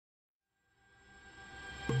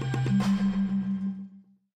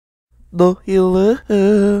The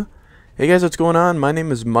healer. Hey guys, what's going on? My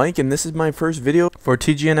name is Mike, and this is my first video for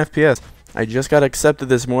tgnFPS. I just got accepted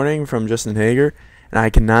this morning from Justin Hager, and I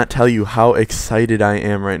cannot tell you how excited I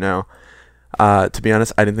am right now. To be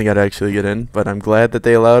honest, I didn't think I'd actually get in, but I'm glad that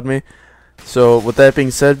they allowed me. So, with that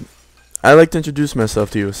being said, I'd like to introduce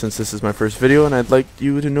myself to you, since this is my first video, and I'd like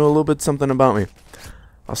you to know a little bit something about me.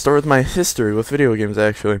 I'll start with my history with video games,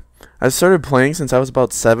 actually. I started playing since I was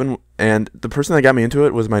about 7, and the person that got me into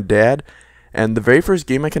it was my dad. And the very first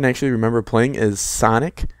game I can actually remember playing is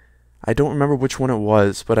Sonic. I don't remember which one it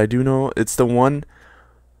was, but I do know it's the one.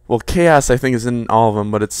 Well, Chaos I think is in all of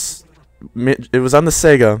them, but it was on the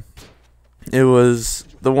Sega. It was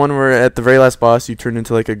the one where at the very last boss you turned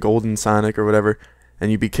into like a golden Sonic or whatever,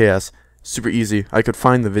 and you beat Chaos. Super easy. I could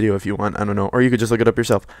find the video if you want. I don't know, or you could just look it up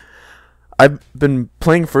yourself. I've been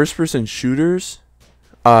playing first-person shooters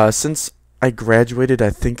since I graduated, I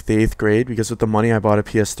think, the 8th grade, because with the money I bought a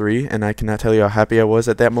PS3, and I cannot tell you how happy I was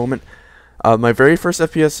at that moment. My very first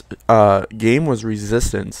FPS game was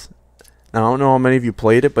Resistance. Now, I don't know how many of you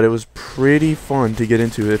played it, but it was pretty fun to get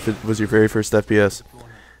into if it was your very first FPS.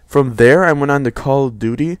 From there, I went on to Call of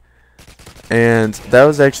Duty, and that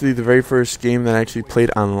was actually the very first game that I actually played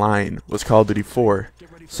online, was Call of Duty 4.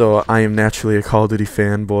 So I am naturally a Call of Duty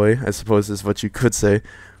fanboy, I suppose is what you could say,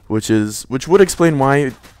 which would explain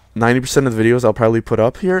why 90% of the videos I'll probably put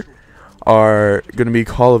up here are going to be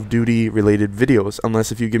Call of Duty related videos,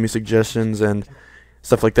 unless if you give me suggestions and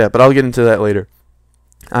stuff like that, but I'll get into that later.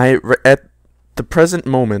 At the present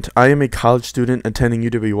moment, I am a college student attending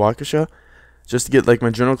UW Waukesha, just to get like my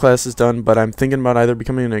general classes done, but I'm thinking about either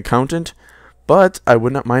becoming an accountant, but I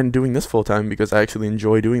would not mind doing this full time because I actually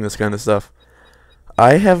enjoy doing this kind of stuff.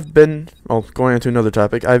 I have been, going on to another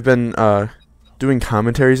topic, I've been doing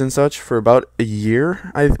commentaries and such for about a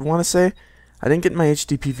year, I want to say. I didn't get my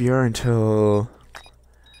HD PVR until,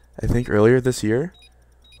 I think, earlier this year.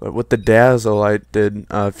 But with the Dazzle, I did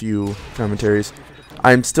a few commentaries.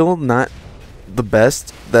 I'm still not the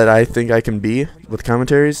best that I think I can be with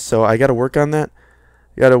commentaries, so I gotta work on that.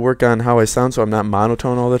 I gotta work on how I sound so I'm not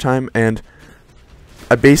monotone all the time, and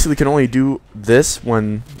I basically can only do this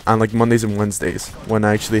on like Mondays and Wednesdays, when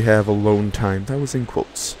I actually have alone time. That was in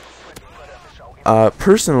quotes.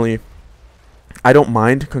 Personally, I don't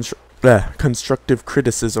mind constructive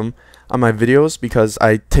criticism on my videos, because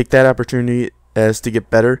I take that opportunity as to get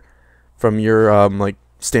better from your like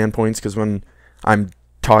standpoints, because when I'm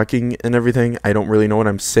talking and everything, I don't really know what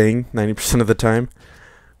I'm saying 90% of the time.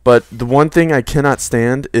 But the one thing I cannot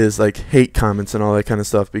stand is like hate comments and all that kind of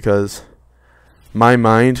stuff, because my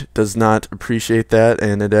mind does not appreciate that,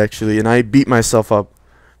 and I beat myself up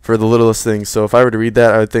for the littlest things. So if I were to read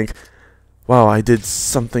that, I would think, wow, I did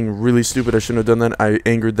something really stupid, I shouldn't have done that, I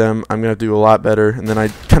angered them, I'm going to do a lot better, and then I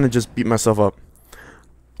kind of just beat myself up.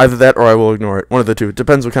 Either that or I will ignore it, one of the two. It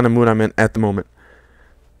depends what kind of mood I'm in at the moment.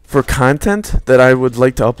 For content that I would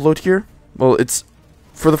like to upload here, well,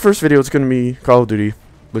 for the first video it's going to be Call of Duty,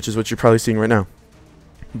 which is what you're probably seeing right now.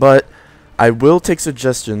 But I will take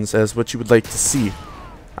suggestions as what you would like to see.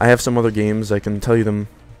 I have some other games, I can tell you them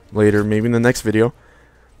later, maybe in the next video.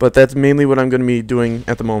 But that's mainly what I'm going to be doing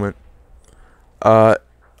at the moment.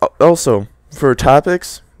 Also, for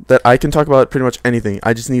topics that I can talk about pretty much anything,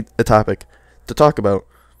 I just need a topic to talk about.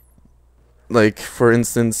 Like, for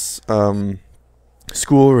instance,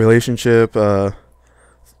 school, relationship,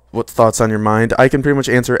 what thoughts on your mind. I can pretty much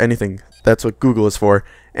answer anything. That's what Google is for.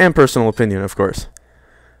 And personal opinion, of course.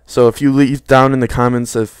 So if you leave down in the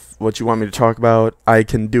comments of what you want me to talk about, I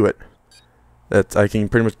can do it. I can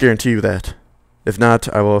pretty much guarantee you that. If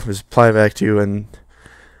not, I will reply back to you and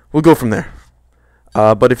we'll go from there.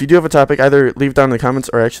 But if you do have a topic, either leave it down in the comments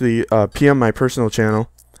or actually PM my personal channel,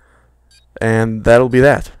 and that'll be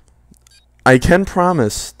that. I can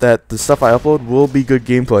promise that the stuff I upload will be good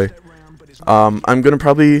gameplay. I'm going to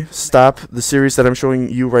probably stop the series that I'm showing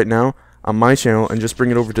you right now on my channel and just bring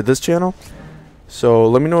it over to this channel. So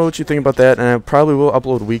let me know what you think about that, and I probably will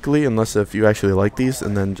upload weekly, unless if you actually like these,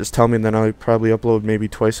 and then just tell me, and then I'll probably upload maybe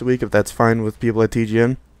twice a week if that's fine with people at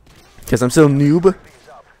TGN. Because I'm still a noob.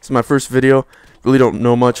 It's my first video. Really don't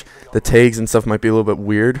know much. The tags and stuff might be a little bit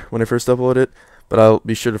weird when I first upload it, but I'll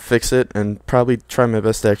be sure to fix it and probably try my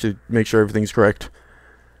best to actually make sure everything's correct.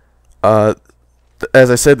 As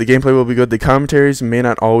I said, the gameplay will be good. The commentaries may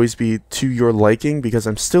not always be to your liking, because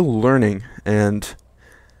I'm still learning, and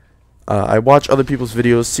I watch other people's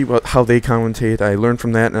videos, see how they commentate. I learn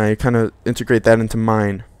from that, and I kind of integrate that into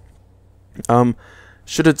mine.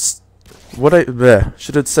 Should have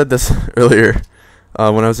said this earlier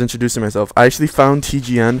when I was introducing myself. I actually found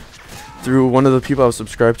TGN through one of the people I was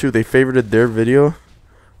subscribed to. They favorited their video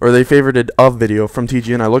or they favorited a video from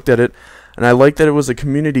TGN. I looked at it, and I liked that it was a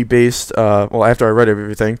community-based, well, after I read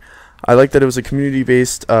everything, I liked that it was a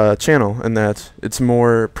community-based channel, and that it's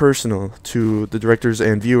more personal to the directors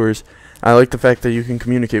and viewers. I like the fact that you can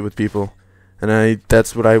communicate with people, and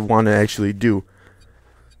that's what I want to actually do.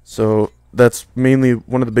 So that's mainly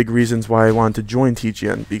one of the big reasons why I wanted to join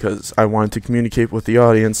TGN, because I wanted to communicate with the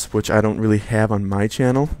audience, which I don't really have on my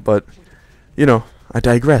channel, but, you know, I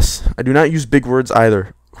digress. I do not use big words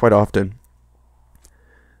either, quite often.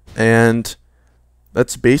 And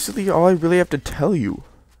that's basically all I really have to tell you.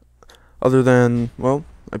 Other than, well,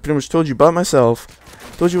 I pretty much told you about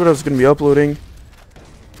myself, told you what I was going to be uploading,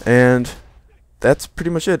 and that's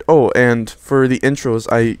pretty much it. Oh, and for the intros,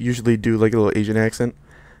 I usually do like a little Asian accent,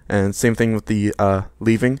 and same thing with the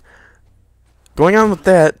leaving. Going on with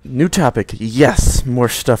that, new topic, yes, more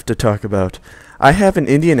stuff to talk about. I have an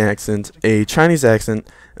Indian accent, a Chinese accent,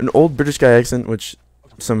 an old British guy accent, which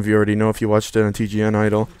some of you already know if you watched it on TGN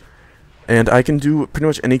Idol, and I can do pretty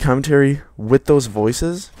much any commentary with those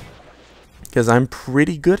voices, because I'm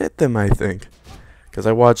pretty good at them, I think. Because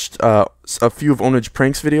I watched a few of Onage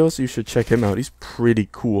Prank's videos. You should check him out. He's pretty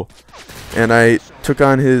cool. And I took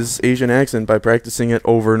on his Asian accent by practicing it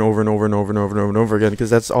over and over and over and over and over and over and over again, because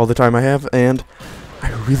that's all the time I have, and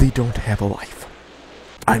I really don't have a life.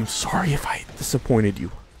 I'm sorry if I disappointed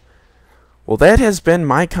you. Well, that has been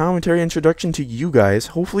my commentary introduction to you guys.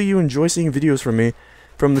 Hopefully you enjoy seeing videos from me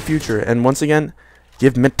from the future. And once again,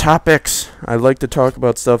 give me topics. I like to talk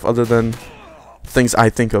about stuff other than things I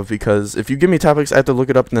think of, because if you give me topics, I have to look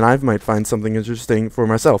it up, and then I might find something interesting for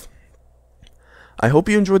myself. I hope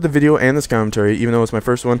you enjoyed the video and this commentary, even though it's my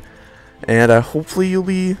first one, and hopefully you'll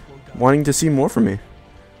be wanting to see more from me.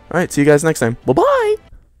 Alright, see you guys next time. Bye-bye!